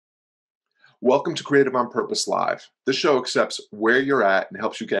Welcome to Creative on Purpose Live. This show accepts where you're at and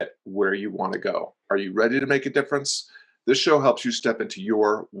helps you get where you want to go. Are you ready to make a difference? This show helps you step into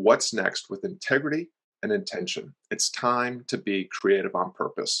your what's next with integrity and intention. It's time to be creative on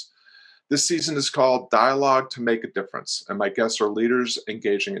purpose. This season is called Dialogue to Make a Difference, and my guests are leaders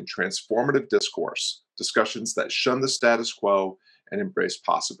engaging in transformative discourse, discussions that shun the status quo and embrace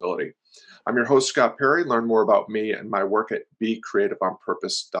possibility. I'm your host, Scott Perry. Learn more about me and my work at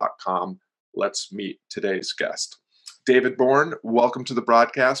becreativeonpurpose.com. Let's meet today's guest. David Bourne, welcome to the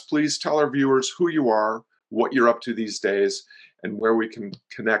broadcast. Please tell our viewers who you are, what you're up to these days, and where we can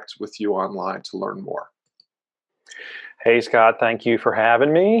connect with you online to learn more. Hey, Scott, thank you for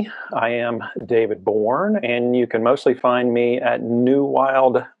having me. I am David Bourne, and you can mostly find me at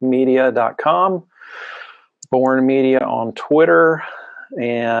newwildmedia.com, Bourne Media on Twitter,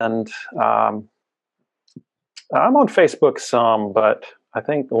 and I'm on Facebook some, but I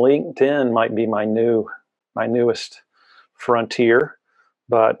think LinkedIn might be my newest frontier.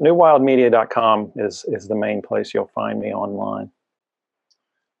 But newwildmedia.com is the main place you'll find me online.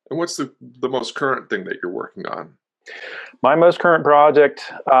 And what's the most current thing that you're working on? My most current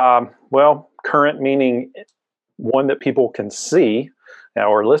project, current meaning one that people can see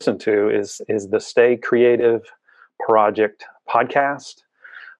or listen to, is the Stay Creative Project podcast.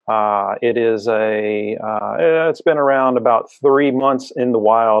 It's been around about 3 months in the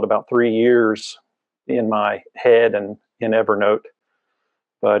wild, about 3 years in my head and in Evernote.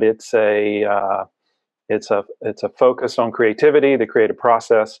 But it's a focus on creativity, the creative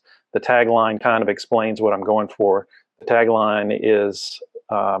process. The tagline kind of explains what I'm going for. The tagline is,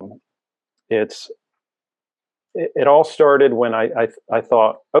 it all started when I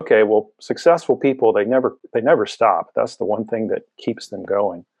thought, okay, well, successful people, they never stop. That's the one thing that keeps them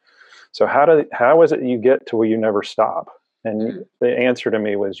going. So how is it you get to where you never stop? And the answer to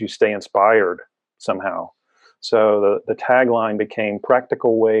me was you stay inspired somehow. So the tagline became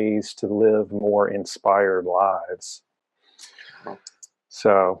practical ways to live more inspired lives.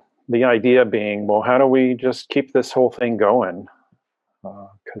 So the idea being, well, how do we just keep this whole thing going?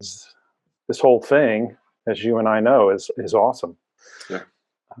 Because this whole thing, as you and I know, is awesome. Yeah.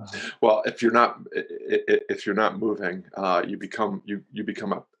 Well, if you're not moving, you become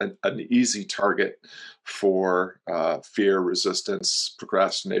an easy target for fear, resistance,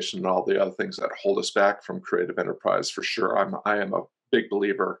 procrastination, and all the other things that hold us back from creative enterprise. For sure, I am a big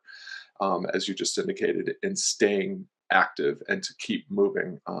believer, as you just indicated, in staying active and to keep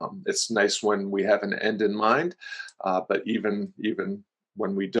moving. It's nice when we have an end in mind, but even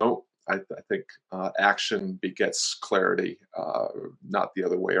when we don't, I think action begets clarity, not the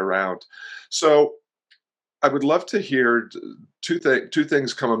other way around. So I would love to hear two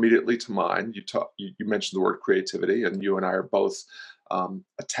things come immediately to mind. You mentioned the word creativity, and you and I are both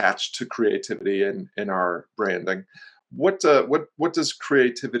attached to creativity in our branding. What does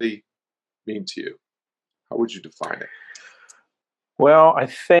creativity mean to you? How would you define it? Well, I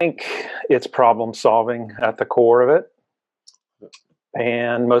think it's problem solving at the core of it.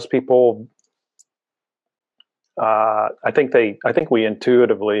 And most people, I think we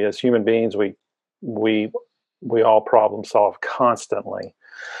intuitively, as human beings, we all problem solve constantly,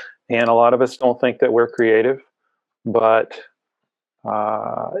 and a lot of us don't think that we're creative, but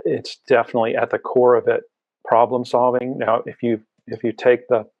it's definitely at the core of it, problem solving. Now, if you take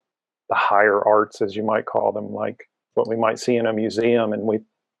the higher arts, as you might call them, like what we might see in a museum, and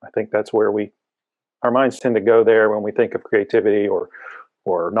I think that's where our minds tend to go there when we think of creativity, or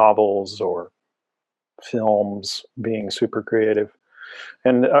novels or films being super creative.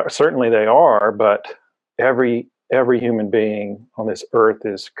 And certainly they are, but every human being on this earth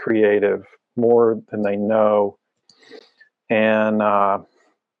is creative more than they know. And,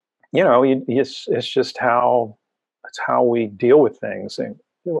 it's just it's how we deal with things. And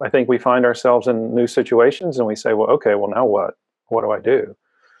I think we find ourselves in new situations and we say, well, okay, well, now what? What do I do?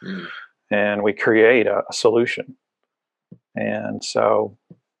 And we create a solution. And so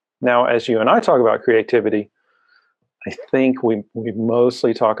now, as you and I talk about creativity, I think we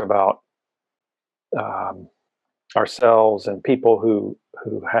mostly talk about ourselves and people who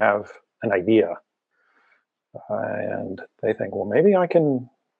have an idea, and they think, well, maybe I can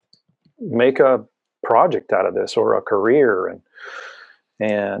make a project out of this, or a career,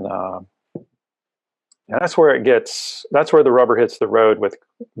 and that's where the rubber hits the road with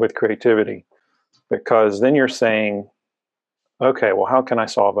creativity, because then you're saying, okay, well, how can I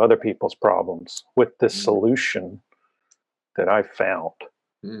solve other people's problems with this solution that I found?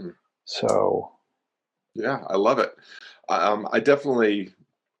 So, yeah, I love it. I definitely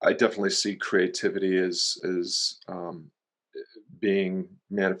see creativity as being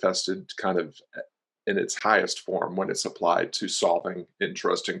manifested kind of in its highest form when it's applied to solving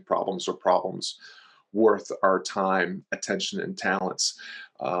interesting problems or problems worth our time, attention, and talents.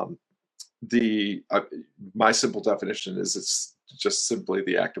 Um, the My simple definition is it's just simply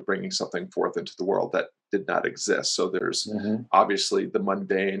the act of bringing something forth into the world that did not exist. So there's Hmm. obviously the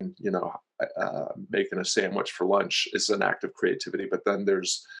mundane, making a sandwich for lunch is an act of creativity, but then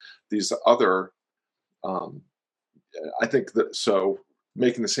there's these other um, I think that so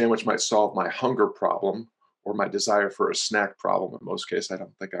making the sandwich might solve my hunger problem or my desire for a snack problem. In most cases, I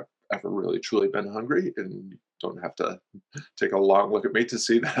don't think I've ever really truly been hungry, and you don't have to take a long look at me to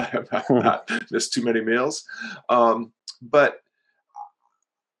see that I have not missed too many meals. But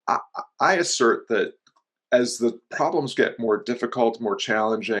I assert that as the problems get more difficult, more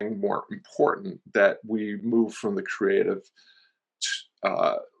challenging, more important, that we move from the creative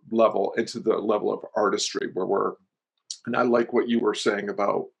uh, level into the level of artistry, where we're and I like what you were saying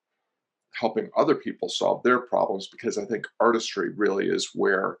about helping other people solve their problems, because I think artistry really is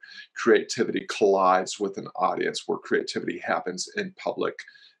where creativity collides with an audience, where creativity happens in public,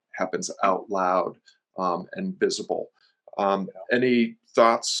 happens out loud, and visible. Any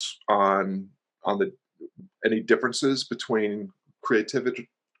thoughts on the any differences between creativity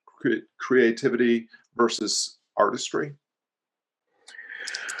versus artistry?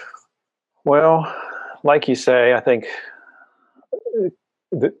 Well, like you say, I think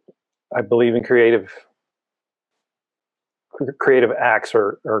that I believe in creative acts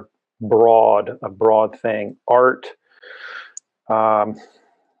are a broad thing. Art. Um,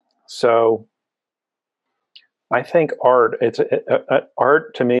 so I think art.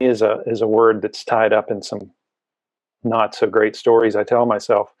 Art to me is a word that's tied up in some not so great stories I tell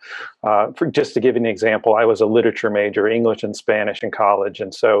myself. Just to give you an example, I was a literature major, English and Spanish in college,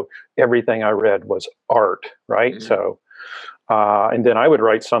 and so everything I read was art, right? Mhm. So, and then I would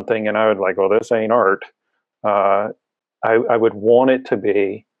write something, and I would like, well, this ain't art. Uh, I would want it to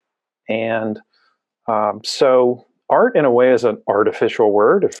be, and so art, in a way, is an artificial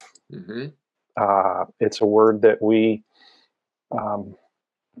word. Mhm. It's a word that um,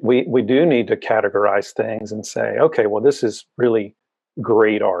 we do need to categorize things and say, okay, well, this is really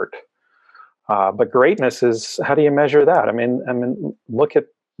great art. But greatness is, how do you measure that? I mean, look at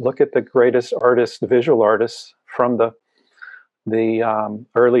the greatest artists, the visual artists from the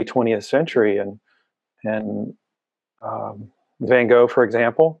early 20th century, and Van Gogh, for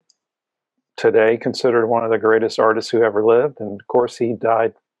example, today considered one of the greatest artists who ever lived. And of course, he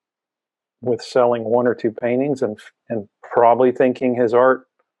died with selling one or two paintings, and probably thinking his art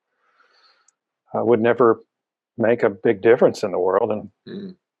would never make a big difference in the world. And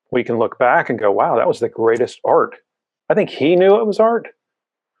Mm. we can look back and go, wow, that was the greatest art. I think he knew it was art,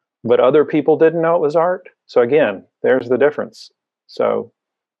 but other people didn't know it was art. So again, there's the difference. So,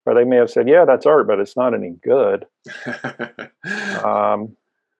 or they may have said, yeah, that's art, but it's not any good. Um,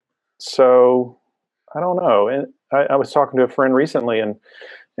 so I don't know. And I was talking to a friend recently, and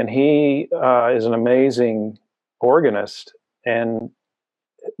he is an amazing organist, and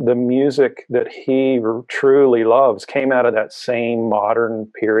the music that he truly loves came out of that same modern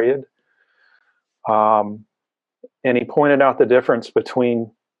period. Um, and he pointed out the difference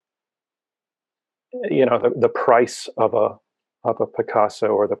between, the price of a Picasso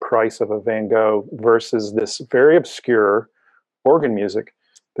or the price of a Van Gogh versus this very obscure organ music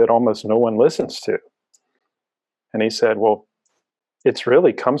that almost no one listens to. And he said, well, it's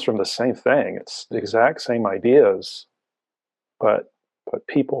really comes from the same thing. It's the exact same ideas, but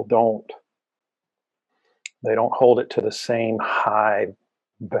people don't hold it to the same high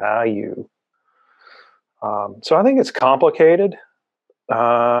value. So I think it's complicated.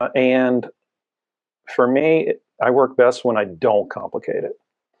 And for me, I work best when I don't complicate it.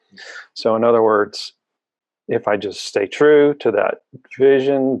 So in other words, if I just stay true to that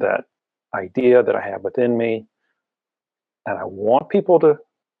vision, that idea that I have within me, and I want people to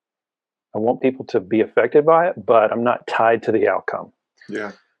be affected by it, but I'm not tied to the outcome.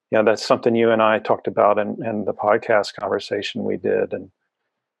 Yeah. That's something you and I talked about in the podcast conversation we did. And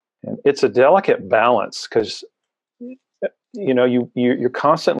it's a delicate balance, because you're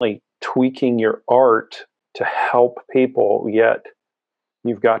constantly tweaking your art to help people, yet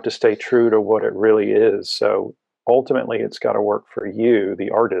you've got to stay true to what it really is. So ultimately, it's got to work for you, the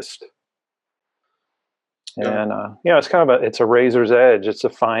artist. Yeah. And it's kind of it's a razor's edge. It's a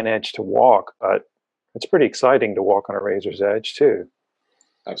fine edge to walk, but it's pretty exciting to walk on a razor's edge too.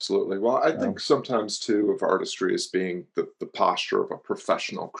 Absolutely. Well, I think So, sometimes too of artistry as being the posture of a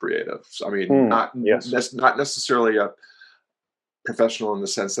professional creative. I mean, yes. not necessarily a professional in the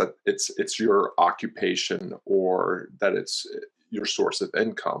sense that it's your occupation, or that it's your source of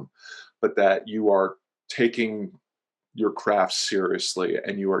income, but that you are taking your craft seriously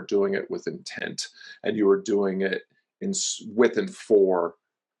and you are doing it with intent and you are doing it with and for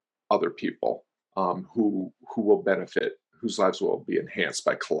other people, who will benefit, whose lives will be enhanced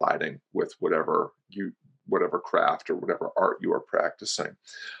by colliding with whatever craft or whatever art you are practicing.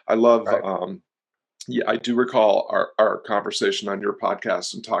 I love, Right. yeah, I do recall our conversation on your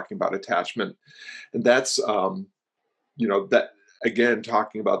podcast and talking about attachment, and that's, that again,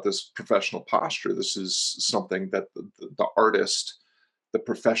 talking about this professional posture. This is something that the artist, the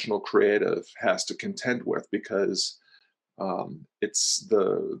professional creative, has to contend with, because it's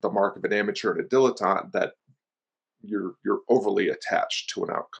the mark of an amateur and a dilettante that you're overly attached to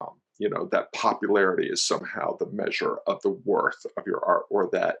an outcome. That popularity is somehow the measure of the worth of your art, or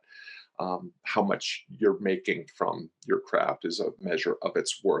that how much you're making from your craft is a measure of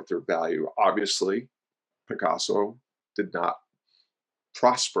its worth or value. Obviously, Picasso did not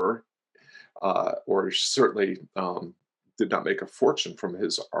prosper, or certainly did not make a fortune from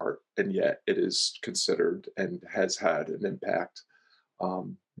his art, and yet it is considered and has had an impact,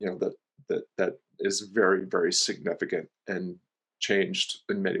 that is very, very significant, and changed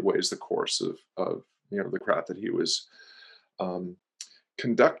in many ways the course of the craft that he was um,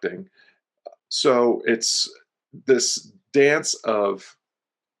 conducting. So it's this dance of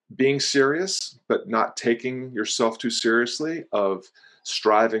being serious but not taking yourself too seriously, of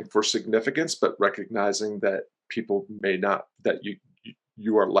striving for significance but recognizing that people may not, that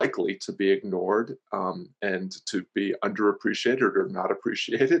you are likely to be ignored, and to be underappreciated or not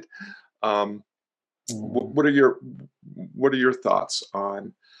appreciated. um, Mhm. what are your thoughts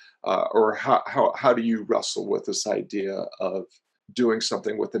on, or how do you wrestle with this idea of doing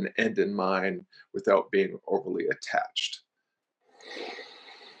something with an end in mind without being overly attached?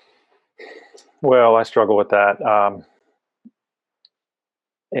 Well, I struggle with that.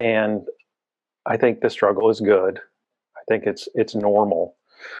 And I think the struggle is good. I think it's normal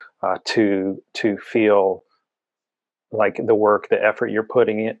to feel like the work, the effort you're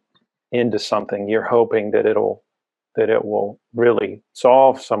putting into something, you're hoping that it will really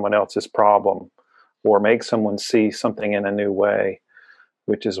solve someone else's problem or make someone see something in a new way,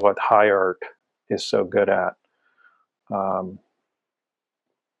 which is what high art is so good at. Um,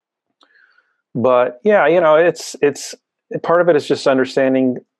 but yeah, it's part of it is just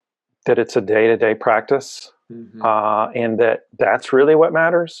understanding that it's a day to day practice, Hmm. and that's really what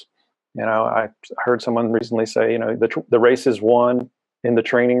matters. I heard someone recently say, the race is won in the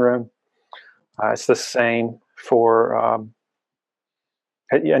training room. It's the same for,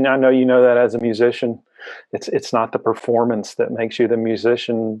 and I know you know that as a musician, it's not the performance that makes you the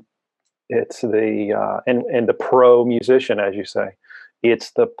musician. It's the and the pro musician, as you say,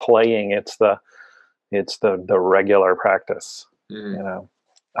 it's the playing, it's the regular practice. You Hmm. know,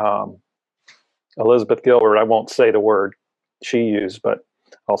 um, Elizabeth Gilbert. I won't say the word she used, but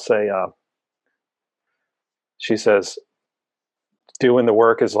I'll say she says doing the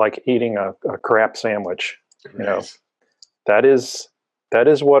work is like eating a crap sandwich. You know, Right. that is that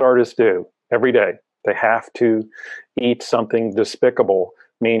is what artists do every day. They have to eat something despicable,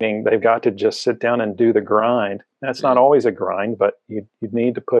 meaning they've got to just sit down and do the grind. That's not Mm. always a grind, but you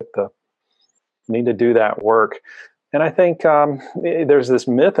need to need to do that work. And I think there's this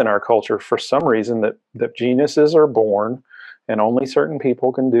myth in our culture for some reason that geniuses are born and only certain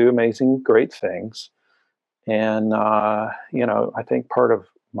people can do amazing, great things. And, I think part of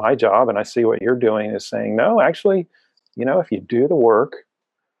my job, and I see what you're doing, is saying, no, actually, if you do the work,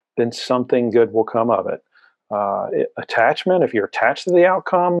 then something good will come of it. Attachment, if you're attached to the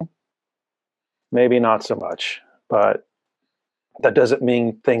outcome, maybe not so much. But that doesn't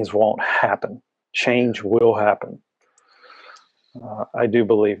mean things won't happen. Yeah. Change will happen. I do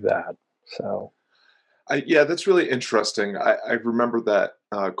believe that. So, Yeah, that's really interesting. I remember that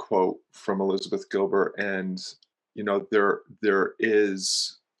quote from Elizabeth Gilbert, and there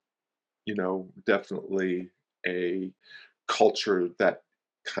is, definitely a culture that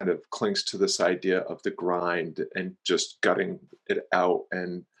kind of clings to this idea of the grind and just gutting it out.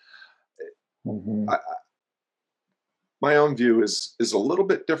 And mhm. I, my own view is a little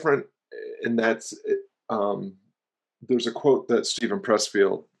bit different, in that um, there's a quote that Stephen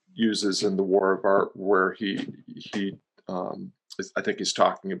Pressfield uses in The War of Art, where he I think he's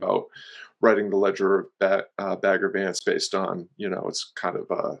talking about writing the Ledger of Bagger Vance, based on, it's kind of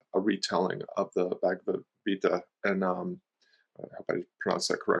a retelling of the Bhagavad Gita, and I hope I pronounced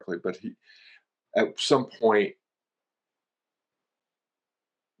that correctly. But he, at some point,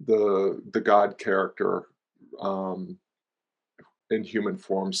 the God character, um, in human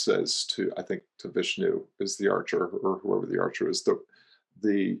form says to, I think, to Vishnu, is the archer, or whoever the archer is,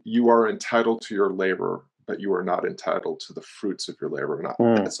 the you are entitled to your labor, but you are not entitled to the fruits of your labor. And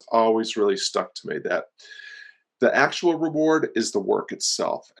Mm, that's always really stuck to me, that the actual reward is the work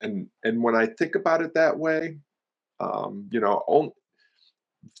itself. And when I think about it that way, you know,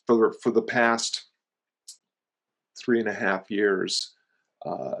 for the past 3.5 years,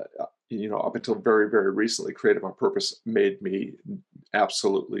 you know, up until very, very recently, Creative on Purpose made me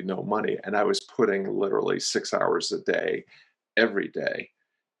absolutely no money. And I was putting literally 6 hours a day, every day,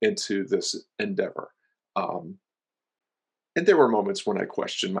 into this endeavor. Um, and there were moments when I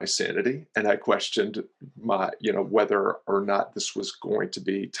questioned my sanity, and I questioned my, you know, whether or not this was going to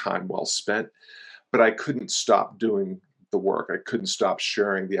be time well spent. But I couldn't stop doing the work. I couldn't stop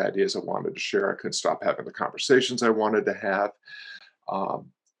sharing the ideas I wanted to share. I couldn't stop having the conversations I wanted to have.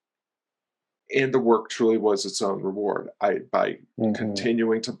 Um, and the work truly was its own reward. I By hmm.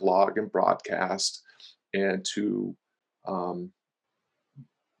 continuing to blog and broadcast, and to um,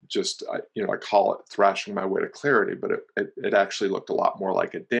 just you know, I call it thrashing my way to clarity, but it actually looked a lot more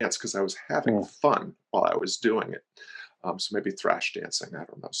like a dance, because I was having Mm. fun while I was doing it. So maybe thrash dancing, I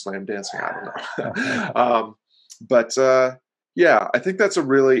don't know, slam dancing, I don't know. But yeah, I think that's a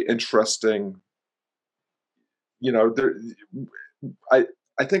really interesting, you know, there, I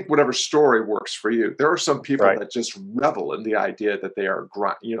I think whatever story works for you. There are some people Right. that just revel in the idea that they are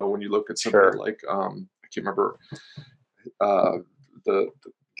grind. You know, when you look at somebody Sure. like I can't remember uh, the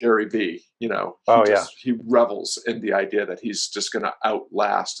Gary Vee. You know, Oh, yeah. he revels in the idea that he's just going to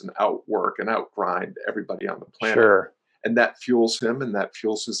outlast and outwork and outgrind everybody on the planet, Sure. and that fuels him, and that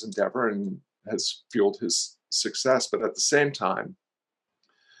fuels his endeavor, and has fueled his success. But at the same time,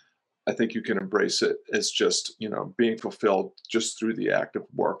 I think you can embrace it as just, you know, being fulfilled just through the act of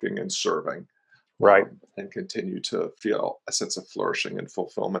working and serving, Right. and continue to feel a sense of flourishing and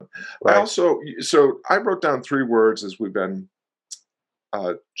fulfillment. I Right. also, so I wrote down 3 words as we've been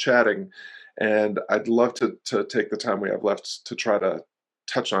chatting, and I'd love to take the time we have left to try to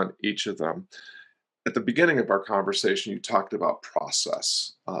touch on each of them. At the beginning of our conversation, you talked about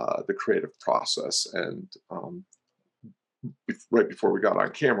process, the creative process, and right before we got on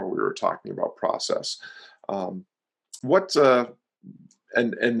camera, we were talking about process. Um, what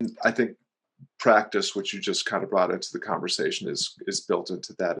and I think practice, which you just kind of brought into the conversation, is built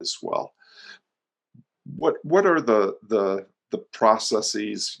into that as well. What are the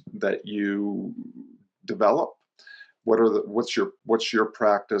processes that you develop? What's your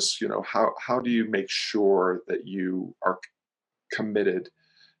practice? You know, how do you make sure that you are committed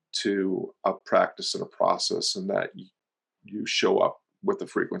to a practice and a process, and that you show up with the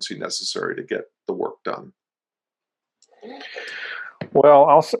frequency necessary to get the work done? Well,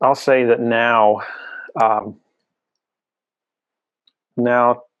 I'll say that now, um,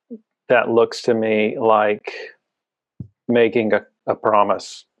 now that looks to me like making a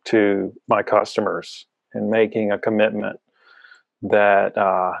promise to my customers and making a commitment that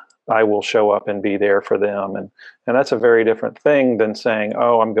I will show up and be there for them, and that's a very different thing than saying,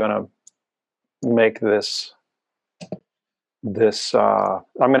 "Oh, I'm going to make I'm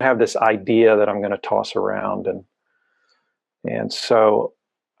going to have this idea that I'm going to toss around," and so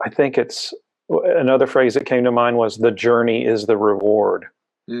I think it's another phrase that came to mind was the journey is the reward.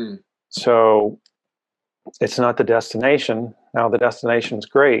 Mm, So it's not the destination. Now the destination's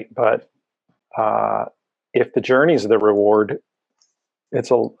great, but uh, if the journey is the reward, it's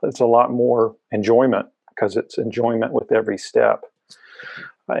a lot more enjoyment because it's enjoyment with every step.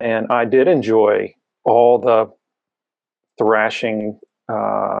 And I did enjoy all the thrashing.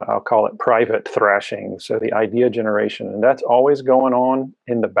 I'll call it private thrashing. So the idea generation, and that's always going on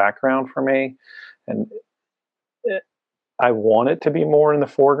in the background for me. And it, I want it to be more in the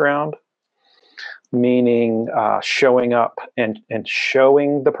foreground, meaning showing up and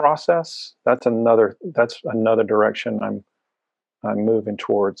showing the process. That's another direction I'm moving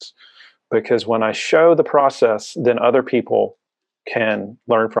towards, because when I show the process, then other people can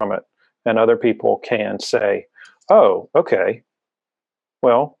learn from it, and other people can say, "Oh, okay,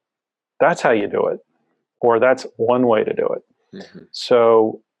 well, that's how you do it," or "That's one way to do it." mhm.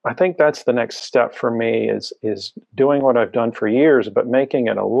 So I think that's the next step for me is doing what I've done for years, but making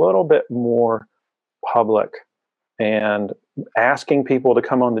it a little bit more public and asking people to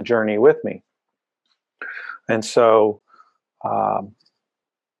come on the journey with me. And so, um,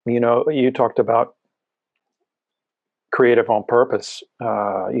 you talked about creative on purpose.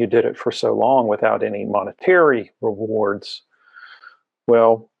 You did it for so long without any monetary rewards.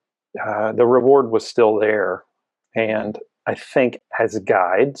 Well, the reward was still there. And I think as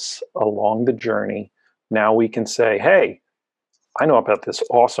guides along the journey, now we can say, hey, I know about this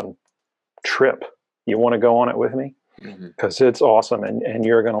awesome trip. You want to go on it with me? Because it's awesome, and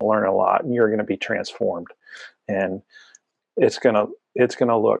you're going to learn a lot, and you're going to be transformed, and it's going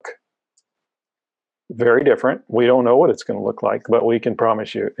to look very different. We don't know what it's going to look like, but we can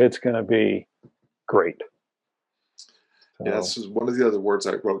promise you it's going to be great. So, yeah, this is one of the other words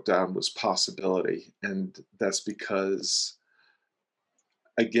I wrote down was possibility, and that's because,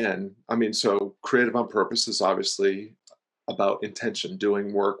 again, I mean, so creative on purpose is obviously about intention,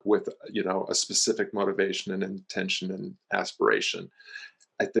 doing work with, a specific motivation and intention and aspiration.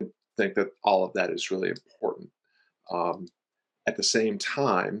 I think that all of that is really important. Um, at the same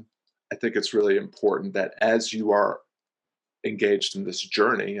time, I think it's really important that as you are engaged in this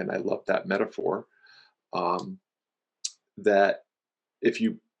journey, and I love that metaphor, um, that if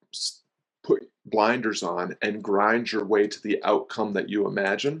you put blinders on and grind your way to the outcome that you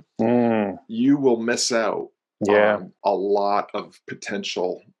imagine, you will miss out on a lot of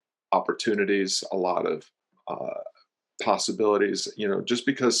potential opportunities, a lot of possibilities. Just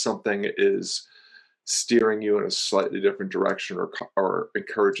because something is steering you in a slightly different direction or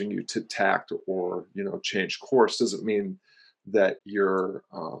encouraging you to tact or change course doesn't mean that you're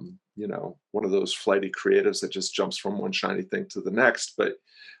one of those flighty creatives that just jumps from one shiny thing to the next. But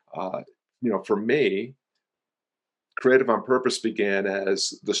for me, creative on purpose began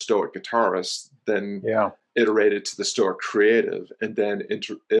as the stoic guitarist, then iterated to the stoic creative, and then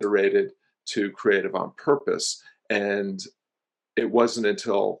iterated to creative on purpose. And it wasn't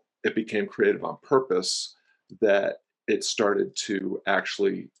until it became creative on purpose that it started to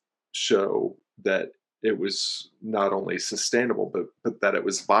actually show that it was not only sustainable, but that it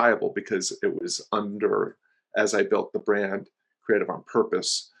was viable, because it was as I built the brand creative on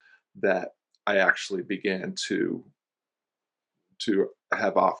purpose, that I actually began to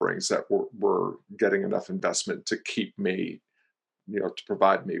have offerings that were getting enough investment to keep me, to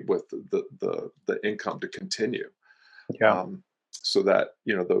provide me with the income to continue. So that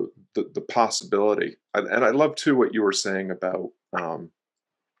the possibility, and I love too what you were saying about well,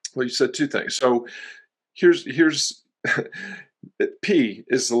 you said two things. So here's P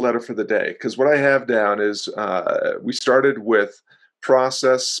is the letter for the day, because what I have down is we started with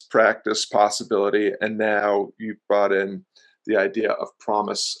process, practice, possibility, and now you brought in the idea of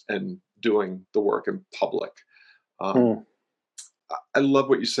promise and doing the work in public. I love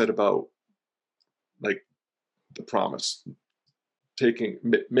what you said about like the promise,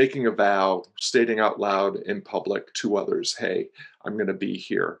 making a vow, stating out loud in public to others, hey, I'm going to be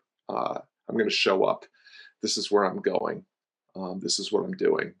here. I'm going to show up. This is where I'm going. This is what I'm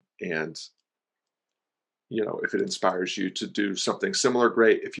doing. And, if it inspires you to do something similar,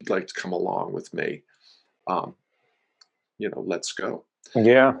 great. If you'd like to come along with me, let's go.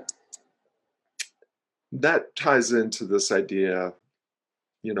 Yeah. That ties into this idea,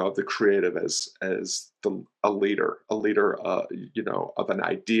 of the creative as a leader, of an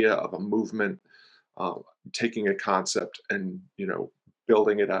idea, of a movement, taking a concept and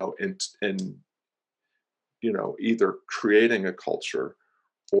building it out and either creating a culture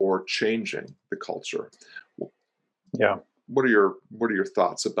or changing the culture. Yeah. What are your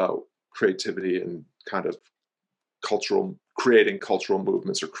thoughts about creativity and kind of creating cultural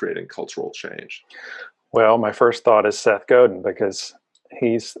movements or creating cultural change? Well, my first thought is Seth Godin, because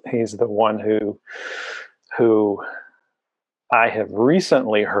he's the one who I have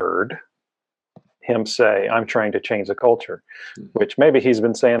recently heard him say, I'm trying to change the culture, which maybe he's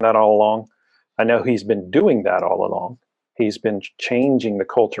been saying that all along. I know he's been doing that all along. He's been changing the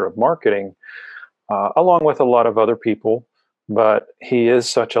culture of marketing along with a lot of other people, but he is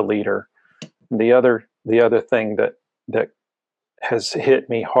such a leader. The other thing that has hit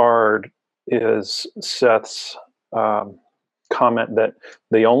me hard is Seth's comment that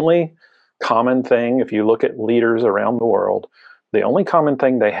the only common thing, if you look at leaders around the world, the only common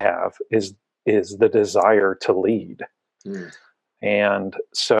thing they have is the desire to lead. And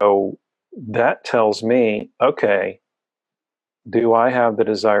so that tells me, okay, do I have the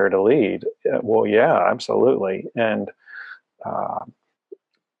desire to lead? Well, yeah, absolutely. And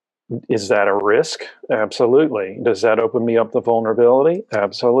is that a risk? Absolutely. Does that open me up to vulnerability?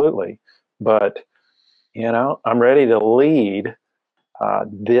 Absolutely. But, I'm ready to lead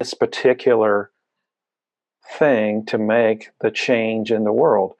this particular thing to make the change in the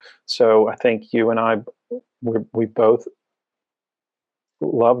world. So I think you and I, we both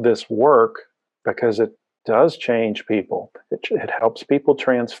love this work because it does change people. It helps people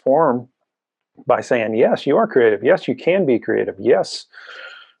transform by saying, yes, you are creative. Yes, you can be creative. Yes,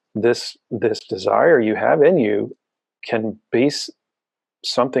 this desire you have in you can be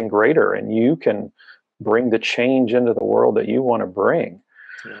something greater, and you can bring the change into the world that you want to bring.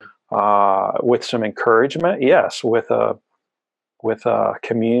 With some encouragement, yes. With a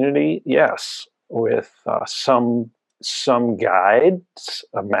community, yes. With some guides,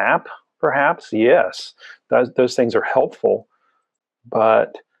 a map, perhaps, yes. Those things are helpful,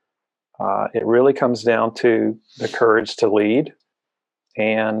 but it really comes down to the courage to lead,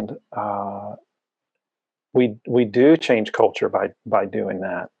 and we do change culture by doing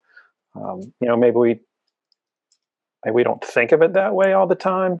that. Maybe we don't think of it that way all the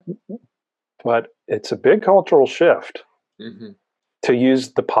time, but it's a big cultural shift to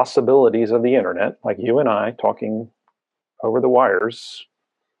use the possibilities of the internet, like you and I talking over the wires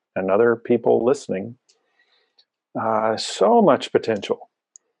and other people listening. So much potential.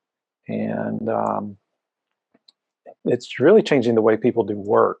 And it's really changing the way people do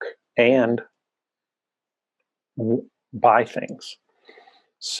work and buy things,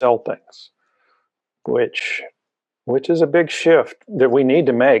 sell things, which is a big shift that we need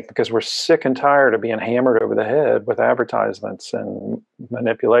to make, because we're sick and tired of being hammered over the head with advertisements and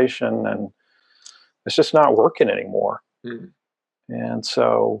manipulation, and it's just not working anymore. And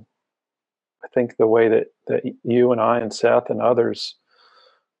so I think the way that you and I and Seth and others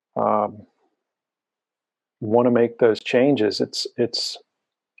want to make those changes,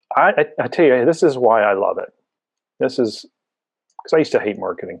 I tell you, this is why I love it. This is because I used to hate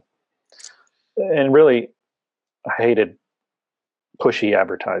marketing, and really I hated pushy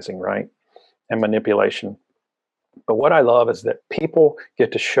advertising, right? And manipulation. But what I love is that people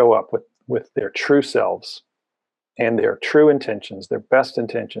get to show up with their true selves and their true intentions, their best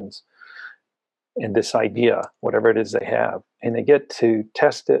intentions, and this idea, whatever it is they have, and they get to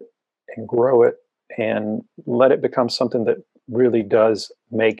test it and grow it and let it become something that really does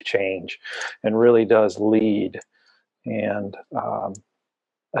make change and really does lead. And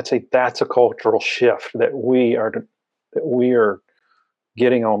I'd say that's a cultural shift that we are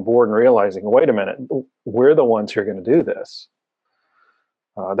getting on board and realizing, wait a minute, we're the ones who are going to do this.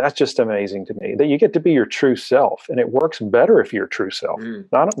 That's just amazing to me, that you get to be your true self, and it works better if you're true self.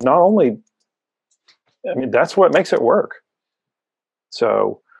 Not only, I mean, that's what makes it work.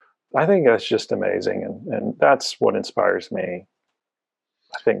 So I think that's just amazing, and that's what inspires me,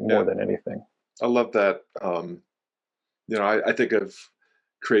 I think, more than anything. I love that. I think of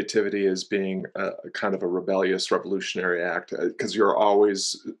creativity as being a kind of a rebellious, revolutionary act, because you're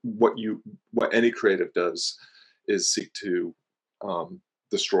always, what any creative does is seek to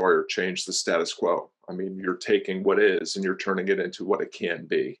destroy or change the status quo. I mean, you're taking what is and you're turning it into what it can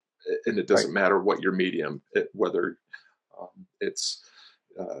be, and it doesn't matter what your medium, whether it's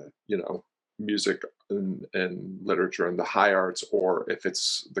music and literature and the high arts, or if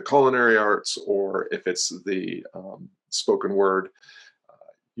it's the culinary arts, or if it's the spoken word.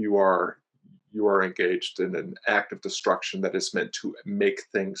 You are engaged in an act of destruction that is meant to make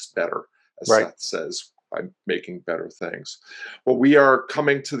things better, as Seth says, by making better things. Well, we are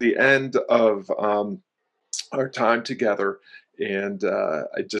coming to the end of our time together, and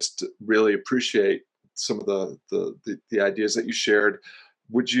I just really appreciate some of the ideas that you shared.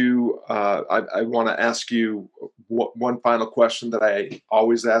 Would you? I want to ask you one final question that I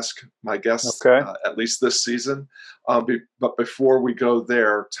always ask my guests, at least this season. But before we go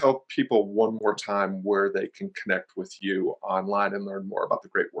there, tell people one more time where they can connect with you online and learn more about the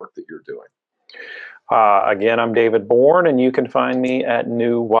great work that you're doing. Again, I'm David Bourne, and you can find me at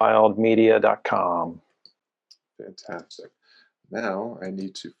newwildmedia.com. Fantastic. Now I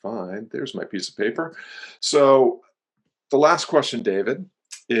need to find, there's my piece of paper. So the last question, David,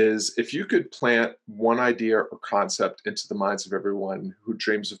 is if you could plant one idea or concept into the minds of everyone who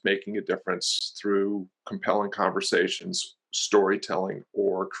dreams of making a difference through compelling conversations, storytelling,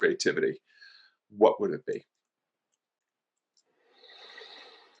 or creativity, what would it be?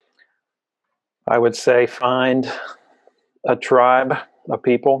 I would say find a tribe of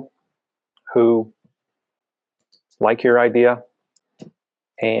people who like your idea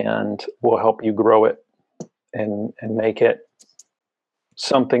and will help you grow it and make it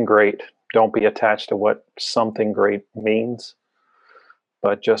something great. Don't be attached to what something great means,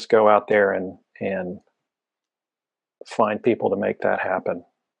 but just go out there and find people to make that happen.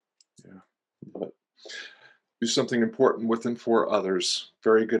 Yeah, love it. Do something important with and for others.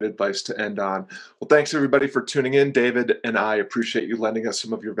 Very good advice to end on. Well, thanks everybody for tuning in. David and I appreciate you lending us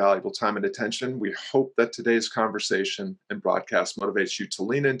some of your valuable time and attention. We hope that today's conversation and broadcast motivates you to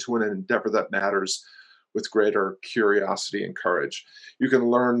lean into an endeavor that matters with greater curiosity and courage. You can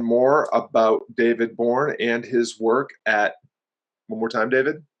learn more about David Bourne and his work at one more time,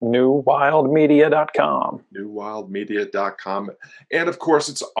 David? newwildmedia.com. newwildmedia.com. And of course,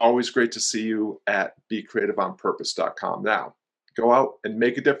 it's always great to see you at becreativeonpurpose.com. Now, go out and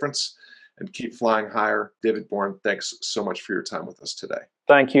make a difference and keep flying higher. David Bourne, thanks so much for your time with us today.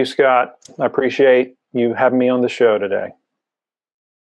 Thank you, Scott. I appreciate you having me on the show today.